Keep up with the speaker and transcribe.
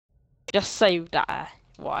Just save that.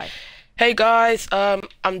 Why? Hey guys,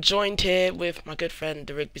 I'm joined here with my good friend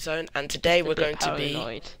the Rigby Zone, and today Just a we're bit going to be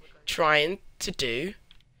paranoid. trying to do.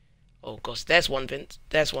 Oh gosh, there's one, Vince.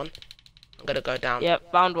 There's one. I'm gonna go down.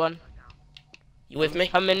 Yep, found one. You with me?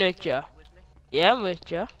 Coming with you. Yeah, I'm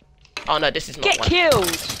with you. Oh no, this is not Get one.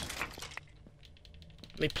 killed!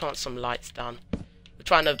 Let me plant some lights down. We're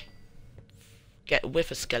trying to get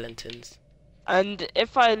with skeletons. And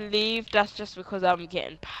if I leave, that's just because I'm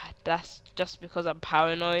that's just because I'm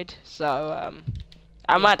paranoid. So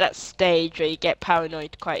I'm at that stage where you get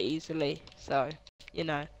paranoid quite easily. So you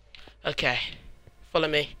know, Okay, follow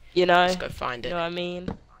me. you know, Let's go find you know it. what I mean.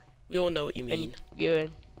 We all know what you And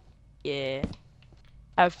mean. yeah.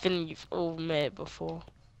 I have a feeling you've all met it before.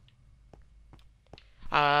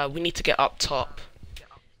 We need to get up top.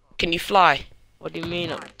 Can you fly? What do you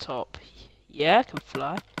mean up top? Yeah, I can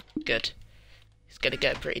fly. Good. It's gonna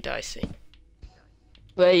get pretty dicey.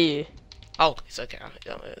 Where are you? Oh, it's okay. I'm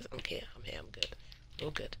here. I'm good.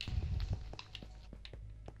 All good.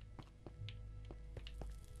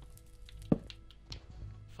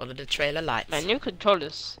 Follow the trailer lights. Man, your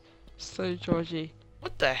controller's so dodgy.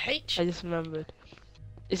 What the H? I just remembered.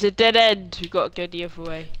 It's a dead end. We gotta go the other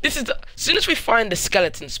way. This is as soon as we find the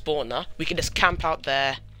skeleton spawner, we can just camp out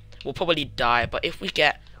there. We'll probably die, but if we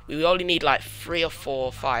only need like 3 or 4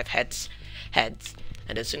 or 5 heads, and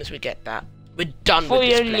as soon as we get that, we're done with You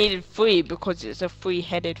this only play. needed 3 because it's a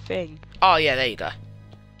 3-headed thing. Oh yeah, there you go.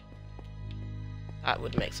 That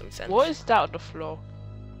would make some sense. What is that on the floor?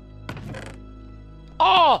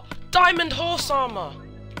 Oh, diamond horse armor.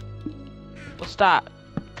 What's that?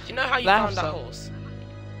 Do you know how you That found that some. horse?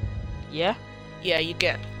 Yeah? Yeah, you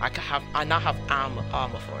get. I now have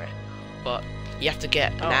armor for it, but you have to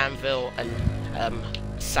get an Oh. anvil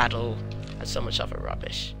and saddle and so much other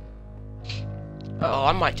rubbish. Oh,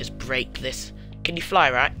 I might just break this. Can you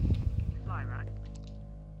fly, right?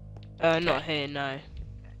 Not here, no.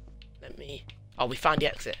 Let me. Oh, we found the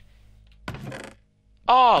exit.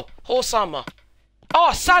 Oh, horse armor.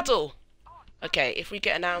 Oh, saddle. Okay, if we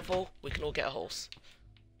get an anvil, we can all get a horse.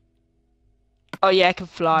 Oh yeah, I can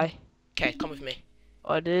fly. Okay, come with me.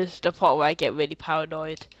 Oh, this is the part where I get really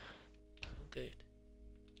paranoid. Good.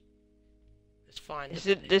 It's fine.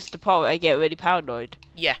 Isn't this the part where I get really paranoid?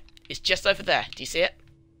 Yeah, it's just over there. Do you see it?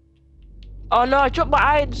 Oh no, I dropped my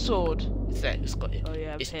iron sword. It's there. It's got it. Oh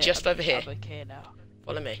yeah, It's here. just over here. I'm okay now.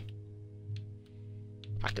 Follow me.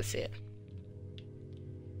 I can see it.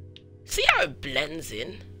 See how it blends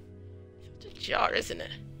in? It's a jar, isn't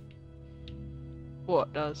it?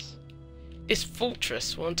 What does? This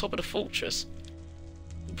fortress, we're on top of the fortress.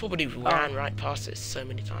 We probably ran right past it so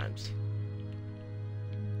many times.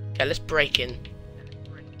 Okay, let's break in.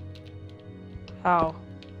 How?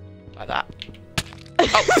 Like that.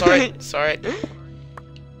 Oh, sorry, sorry.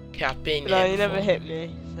 Okay, I've been No, here you never before. hit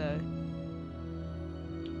me, so.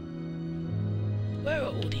 Where are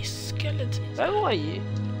all these skeletons? Where are you?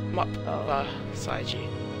 I'm up Oh. beside you.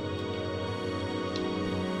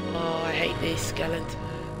 Oh, I hate these skeletons.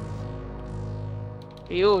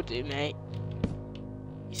 We all do, mate.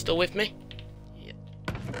 You still with me? Yeah.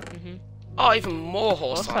 Mhm. Oh, even more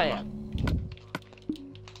horse Okay. armor.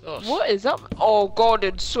 Gosh. What is up? Oh,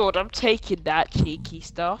 golden sword. I'm taking that cheeky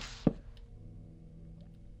stuff.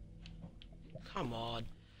 Come on.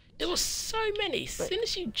 There were so many. As soon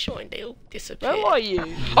as you joined, they all disappeared. Where are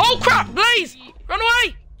you? Oh crap! Blaze! Run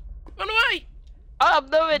away! Run away! I'm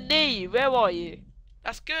nowhere near you. Where are you?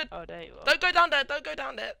 That's good. Oh, there you are. Don't go down there. Don't go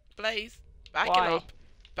down there. Blaze. Backing Why? up.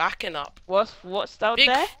 Backing up. What's down Big,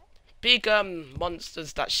 there? big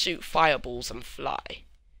monsters that shoot fireballs and fly.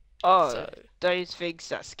 Oh, So those things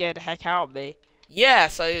that scare the heck out of me. yeah.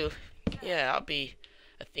 So yeah, that'll be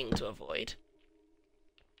a thing to avoid.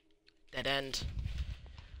 Dead end.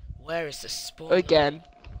 Where is the spawn? Again.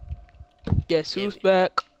 Guess Here who's we-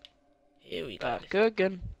 back? Here we go. Back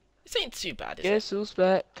again. This ain't too bad, is it? Guess who's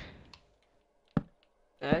back?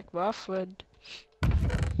 Back, my friend.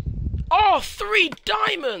 Oh, 3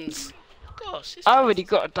 diamonds! Gosh, this I already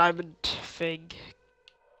got a diamond thing.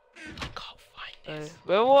 I can't find this.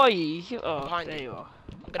 Where are you? Oh, Behind there you. you are.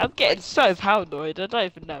 gonna I'm getting break so this. paranoid. I don't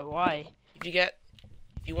even know why.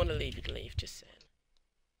 If you want to leave, you can leave. Just saying.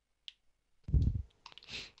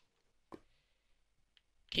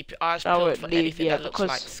 Keep your eyes I peeled won't for leave anything yet that looks because-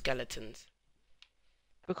 like skeletons.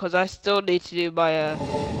 Because I still need to do my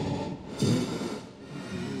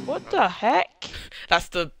What the heck? That's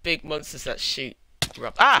the big monsters that shoot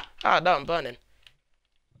rub. Ah! Ah, no, I'm burning.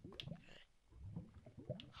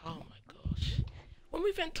 Oh my gosh. When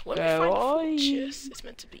we find a Where are you? fortress, it's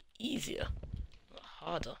meant to be easier, not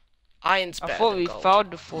harder. Iron's I better thought than we gold.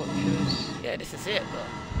 found the fortress. Yeah, this is it,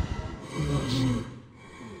 but Oh, shit.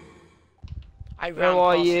 I Where ran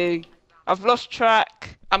are past. you? I've lost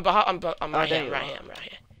track. I'm behind. I'm Oh, right here. there I'm you right are. here. I'm right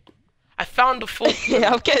here. I found the fourth Yeah,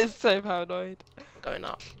 pillar. I'm getting so paranoid. I'm going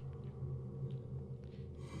up.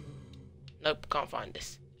 Nope, can't find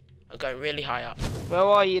this. I'm going really high up. Where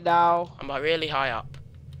are you now? I'm really high up.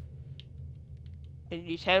 Can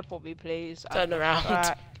you teleport me, please? I've Turn lost around.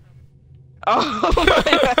 track. Oh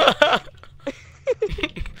my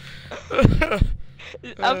god.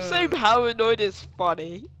 I'm so paranoid, it's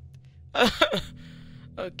funny.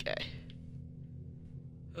 Okay.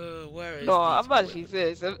 Where is No, these I'm actually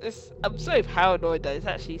women? serious. I'm so paranoid that it's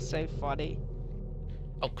actually so funny.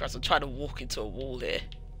 Oh Christ, I'm trying to walk into a wall here.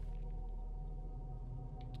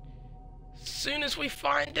 As soon as we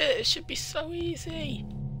find it, it should be so easy.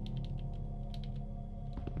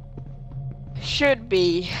 Should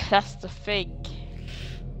be. That's the thing.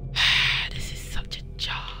 This is such a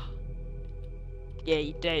jar. Yeah,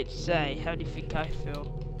 you don't say. How do you think I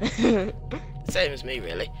feel? Same as me,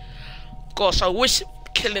 really. Gosh, I wish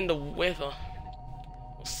killing the wither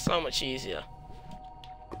was so much easier.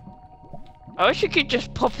 I wish you could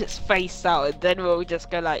just pop its face out and then we'll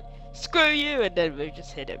just go like, screw you, and then we'll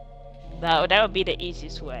just hit him. That would be the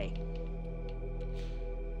easiest way.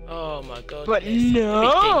 Oh my god. But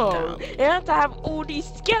no! You have to have all these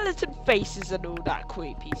skeleton faces and all that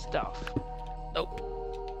creepy stuff.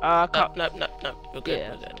 Nope. I can't. No. We're good.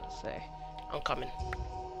 Yeah, We're good. say. I'm coming.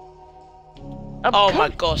 I'm Oh my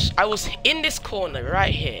gosh, I was in this corner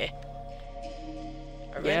right here.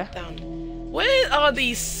 I Yeah. went down. Where are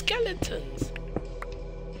these skeletons?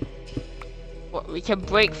 What, we can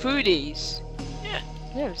break through these? Yeah.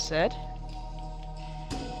 Never said.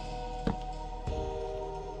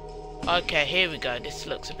 Okay, here we go. This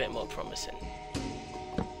looks a bit more promising.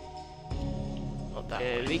 Not that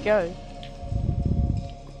There way. we go.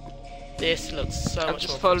 This looks so I'm much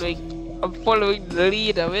just more I'm following the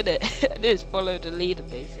leader, innit? Just follow the leader,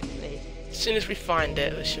 basically. As soon as we find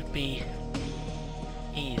it, it should be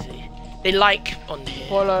easy. They like on here.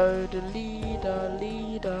 Follow the leader,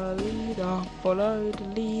 leader, leader. Follow the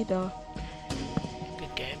leader.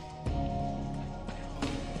 Good game.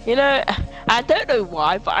 You know, I don't know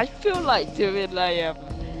why, but I feel like doing a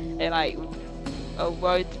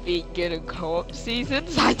road to being good in co-op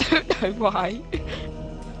seasons. I don't know why.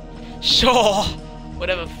 Sure.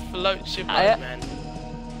 Whatever floats your boat, man.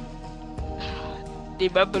 Do you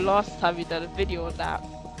remember last time we done a video on that?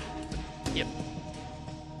 Yep.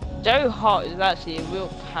 Joe Hart is actually a real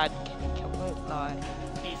pancake, I won't lie.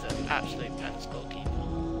 He's an absolute pants goalkeeper.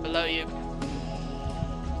 Below you.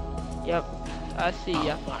 Yep, I see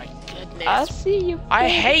ya. Oh my goodness. I see you. I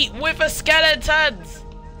hate wither skeletons!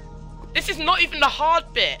 This is not even the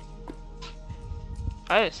hard bit.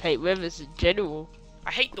 I just hate rivers in general. I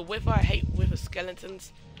hate the wither, I hate wither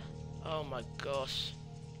skeletons. Oh my gosh.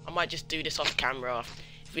 I might just do this off camera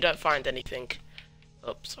if we don't find anything.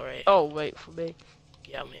 Oh, sorry. Oh, wait for me.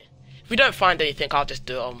 Yeah, I'm here. If we don't find anything, I'll just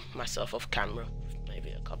do it on myself off camera. Maybe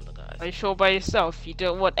a couple of guys. Are you sure by yourself? You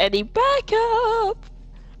don't want any backup?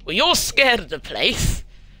 Well, you're scared of the place.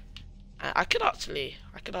 I could ask,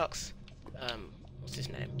 what's his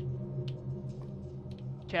name?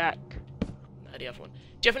 Jack. No, the other one.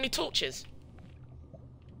 Do you have any torches?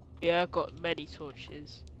 Yeah, I've got many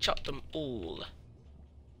torches. Chop them all.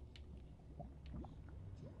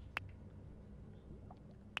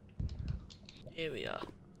 Here we are.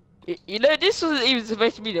 You know, this wasn't even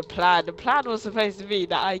supposed to be the plan. The plan was supposed to be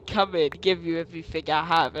that I come in, give you everything I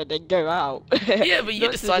have, and then go out. Yeah, but you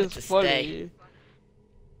Not decided just to follow stay. you.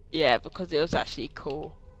 Yeah, because it was actually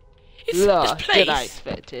cool. This Than I place.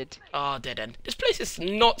 expected. Oh, dead end. This place is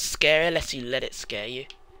not scary unless you let it scare you.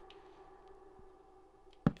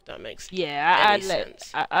 If that makes Yeah, any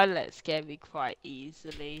sense. I let it scare me quite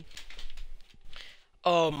easily.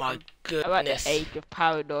 Oh my I'm at goodness. the age of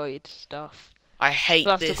paranoid stuff. I hate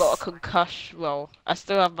Plus, this. I've got a concussion. Well, I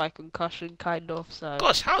still have my concussion, kind of. So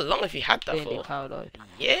Gosh, how long have you had that really for? paranoid.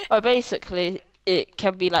 Yeah? Well, basically, it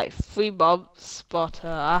can be like 3 months, but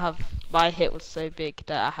my hit was so big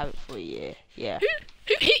that I have it for a year. Yeah,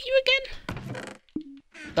 Who hit you again?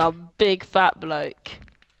 the big fat bloke.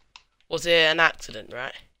 Was it an accident,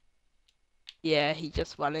 right? Yeah, he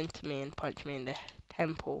just ran into me and punched me in the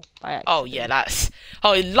temple by accident. Oh yeah, that's...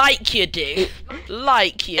 Oh, like you do.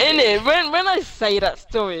 Like you do. Innit? When I say that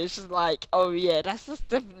story, it's just like, oh yeah, that's just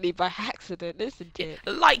definitely by accident, isn't it?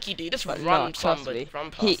 Like you do. Just But run no, trust somebody. me.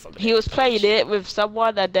 Run past somebody. He was playing it with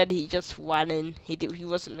someone, and then he just ran in. He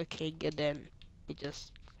wasn't looking, and then he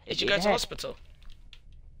just. hit Did you me go in to the head. hospital?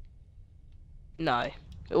 No,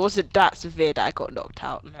 it wasn't that severe that I got knocked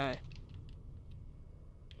out. No.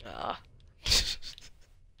 Ah.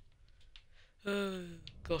 Oh,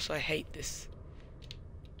 gosh, I hate this.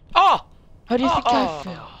 Oh! How do you think I oh.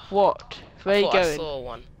 feel? What? Where I are you thought I going? saw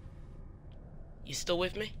one. You still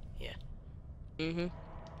with me? Yeah.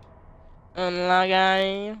 And like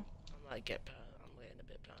I'm getting a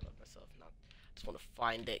bit proud of myself now. I just want to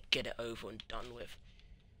find it, get it over and done with.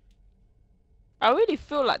 I really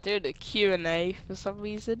feel like doing a Q&A for some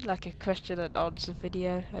reason, like a question and answer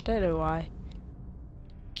video. I don't know why.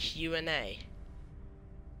 Q&A.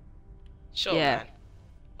 Sure, Yeah. man.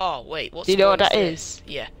 Oh wait, what's Do you know what that this? is?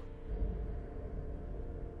 Yeah.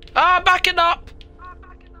 Ah, backing up!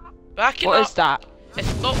 Backing up! What is that?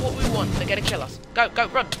 It's not what we want. They're gonna kill us. Go, go,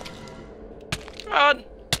 run! Run!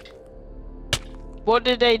 What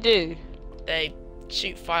did they do? They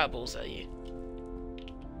shoot fireballs at you.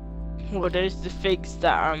 Well, those the things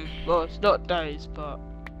that well, it's not those, but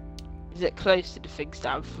is it close to the things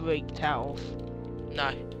that I'm freaked out of?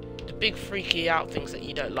 No. The big freaky out things that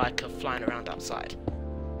you don't like are flying around outside.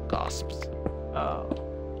 Gasps. Oh,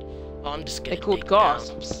 Oh, I'm just gonna they're called dig down.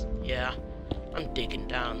 gasps. Yeah. I'm digging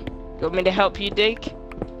down. You want me to help you dig?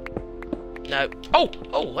 No. Oh!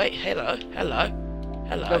 Oh, wait. Hello. Hello.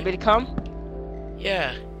 Hello. You want me to come?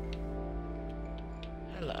 Yeah.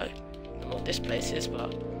 Hello. I don't know what this place is,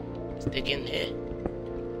 but let's dig in here.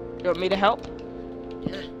 You want me to help?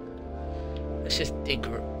 Yeah. Let's just dig.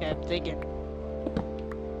 Yeah, I'm digging.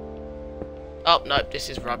 Oh, no, this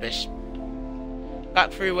is rubbish. Back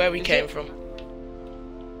through where we Is came it? from.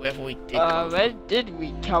 Wherever we did come Where from. did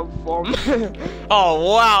we come from?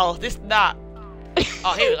 Oh, wow. This, that.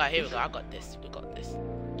 Oh, here we go, here we go. I got this. We got this.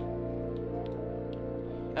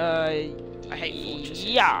 I hate fortresses.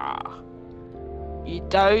 Yeah. You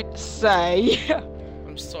don't say.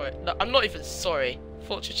 I'm sorry. No, I'm not even sorry.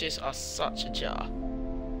 Fortresses are such a jar.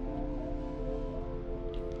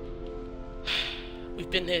 We've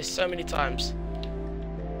been here so many times.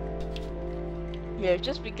 Yeah,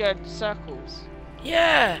 just be going in circles.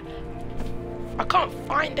 Yeah. I can't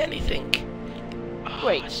find anything. Oh,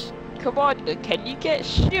 Wait, Commander, can you get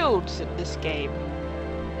shields in this game?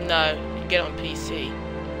 No, you can get it on PC.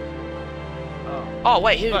 Oh, Oh,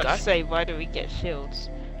 wait, here we I go. was about to say, why do we get shields?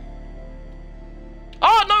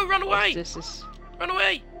 Oh, no, run away! This is Run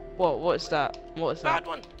away! what is that? What is that? Bad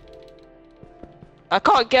one. I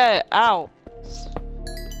can't get it out.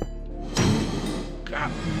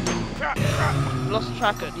 Crap. Crap, crap. Lost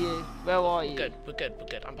track of you. Where are you? Good, we're good, we're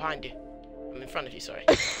good. I'm behind you. I'm in front of you, sorry.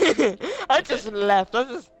 I just left. I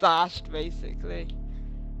just dashed basically.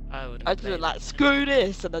 I just like screw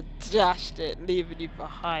this and I dashed it, leaving you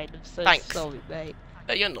behind. I'm so Thanks. sorry, mate.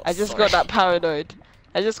 No, you're not I just sorry. got that paranoid.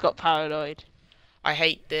 I just got paranoid I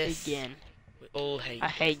hate this. again. We all hate I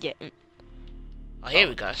hate it. getting Oh, here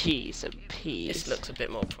we go. cheese and peas. This looks a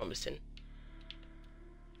bit more promising.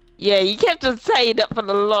 Yeah, you kept on saying that for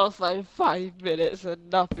the last like 5 minutes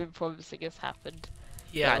and nothing promising has happened.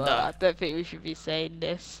 Yeah, So, I know. I don't think we should be saying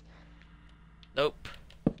this. Nope.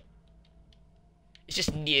 It's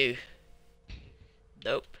just new.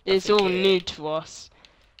 Nope. It's nothing all here. new to us.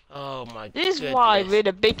 Oh my This goodness. is why we're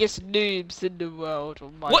the biggest noobs in the world.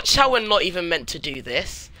 on Minecraft. Watch how we're not even meant to do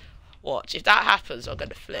this. Watch. If that happens, I'm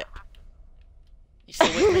gonna flip. You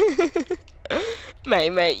still with me?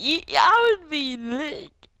 mate, I would be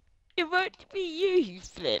it won't be you who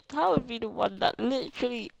flipped. I would be the one that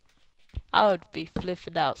literally, I would be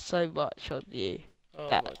flipping out so much on you. Oh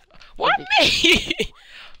That- my god. Why me?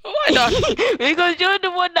 Why not? Because you're the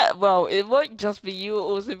one that, well, it won't just be you, it'll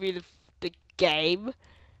also be the game.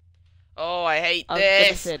 Oh, I hate I was gonna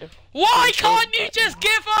this. say Why the can't game, you but- just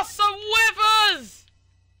give us some withers?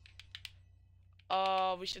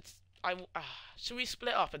 Oh, we should. Should we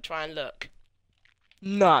split up and try and look?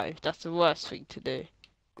 No, that's the worst thing to do.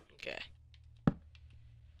 Okay.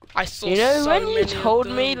 I saw You know, so when you many of told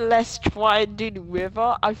me them. let's try and do the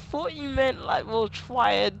river, I thought you meant like we'll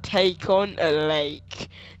try and take on a lake.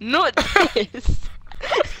 Not this.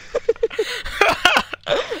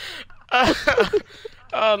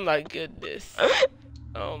 Oh my goodness.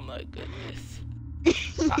 Oh my goodness.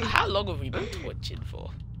 How long have we been watching for?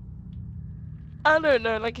 I don't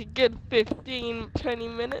know, like a good 15, 20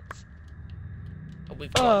 minutes. Oh, we've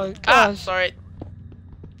Oh, got. gosh. Sorry.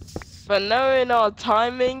 But knowing our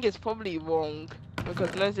timing is probably wrong.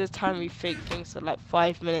 Because most of the time we think things are like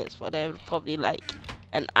 5 minutes, but they're probably like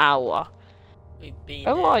an hour. We've been.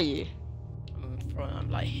 Where here. are you?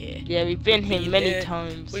 I'm like here. Yeah, we've been here been many here.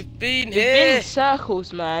 times. We've been We've here. been in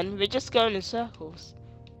circles, man. We're just going in circles.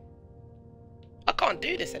 I can't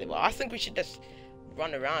do this anymore. I think we should just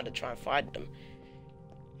run around and try and find them.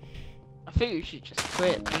 I think we should just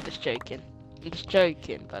quit. I'm just joking. I'm just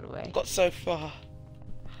joking, by the way. Got so far.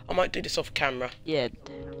 I might do this off camera. Yeah.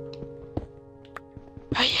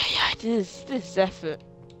 Oh yeah, this is effort.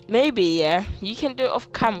 Maybe yeah, you can do it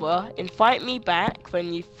off camera. Invite me back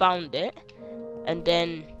when you found it, and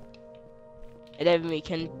then we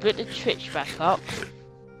can put the Twitch back up,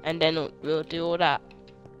 and then we'll do all that.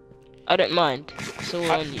 I don't mind. It's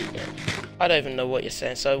all on you then. I don't even know what you're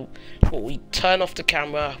saying. So, we turn off the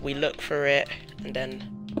camera, we look for it, and then.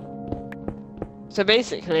 So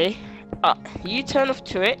basically, you turn off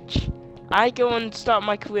Twitch. I go and start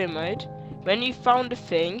my career mode. When you found the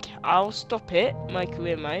thing, I'll stop it, my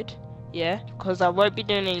career mode. Yeah, because I won't be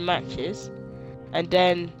doing any matches. And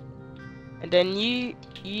then you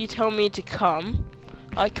tell me to come.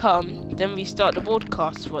 I come. Then we start the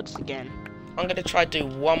broadcast once again. I'm gonna try to do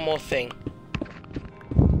one more thing.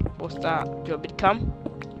 What's that? Do you want me to come?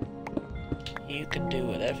 You could do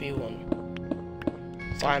whatever you want.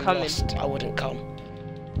 If I'm coming. lost, I wouldn't come.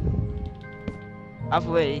 I've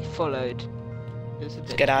already followed.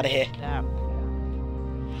 Let's get out of here. Out.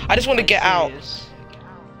 I just want to get out.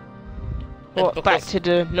 What, back to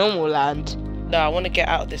the normal land? No, I want to get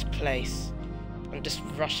out of this place. I'm just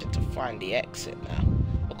rushing to find the exit now.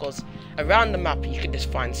 Because around the map you can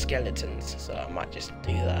just find skeletons, so I might just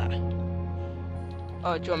do that.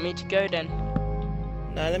 Oh, do you want me to go then?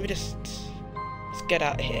 No, let's get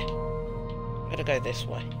out of here. Better go this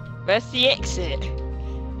way. Where's the exit?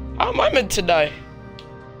 How am I meant to know?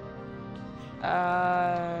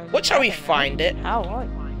 What shall I we don't know. find it? How I?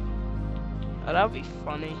 Oh, that'd be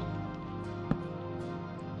funny.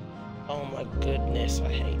 Oh my goodness, I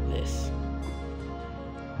hate this.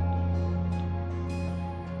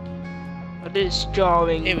 Oh, this is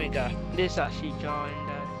jarring. Here we go. This is actually jarring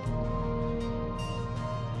though.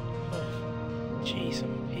 Oh, jeez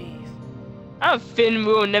and peas. I have a feeling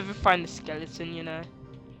we'll never find the skeleton, you know.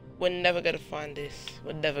 We're never gonna find this.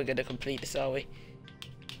 We're never gonna complete this, are we?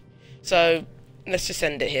 So, let's just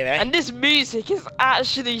end it here, eh? And this music is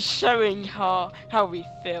actually showing how we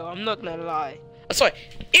feel. I'm not gonna lie. Oh, sorry,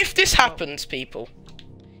 if this happens, people,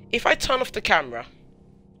 if I turn off the camera,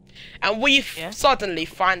 and we suddenly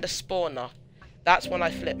find a spawner, that's when I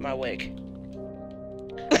flip my wig.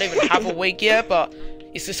 I don't even have a wig yet, but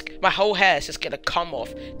it's just, my whole hair is just gonna come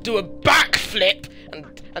off, do a backflip,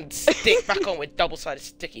 and stick back on with double-sided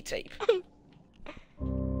sticky tape.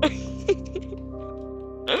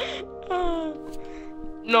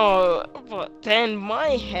 No, but then my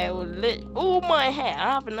hair will all my hair,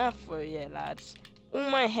 I have an afro here, lads. All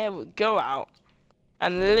my hair will go out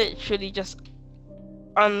and literally just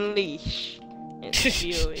unleash its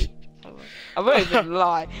fury. I won't even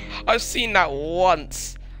lie. I've seen that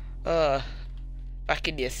once. Back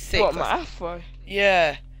in year 6. What, my afro?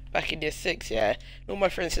 Yeah, back in year 6, yeah. And all my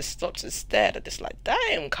friends just stopped and stared. I'm just like,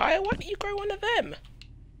 damn, Kaya, why don't you grow one of them?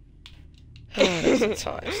 Oh, those are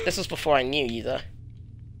times. This was before I knew you, though.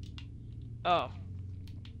 Oh.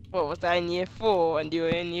 What was that, in year 4 and you were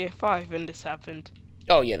in year 5 when this happened?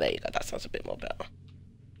 Oh, yeah, there you go. That sounds a bit more better.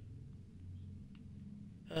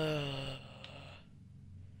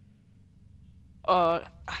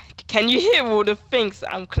 Can you hear all the things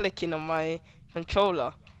that I'm clicking on my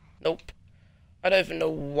controller? Nope. I don't even know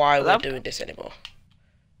why we're doing this anymore.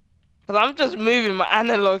 Because I'm just moving my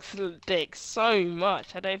analog stick so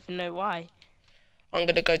much. I don't even know why. I'm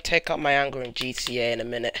gonna go take out my anger in GTA in a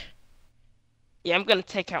minute. Yeah, I'm gonna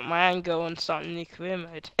take out my anger and start a new career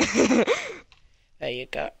mode. There you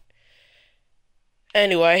go.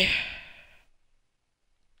 Anyway,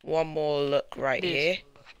 one more look right here,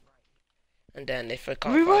 and then if I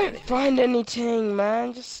can't, we won't find anything,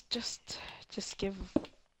 man. Just give.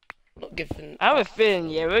 Not giving. I have a feeling,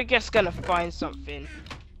 yeah, we're just gonna find something.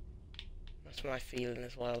 That's my feeling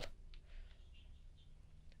as well.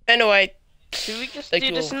 Anyway, should we just do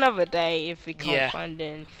this another day if we can't find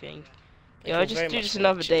anything? Yeah, I'll just do this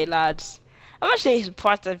another day, lads. I'm actually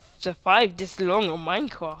surprised I've survived this long on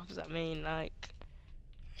Minecraft. I mean, like...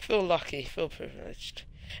 Feel lucky, feel privileged.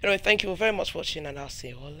 Anyway, thank you all very much for watching, and I'll see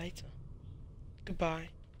you all later. Goodbye.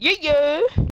 Yeah.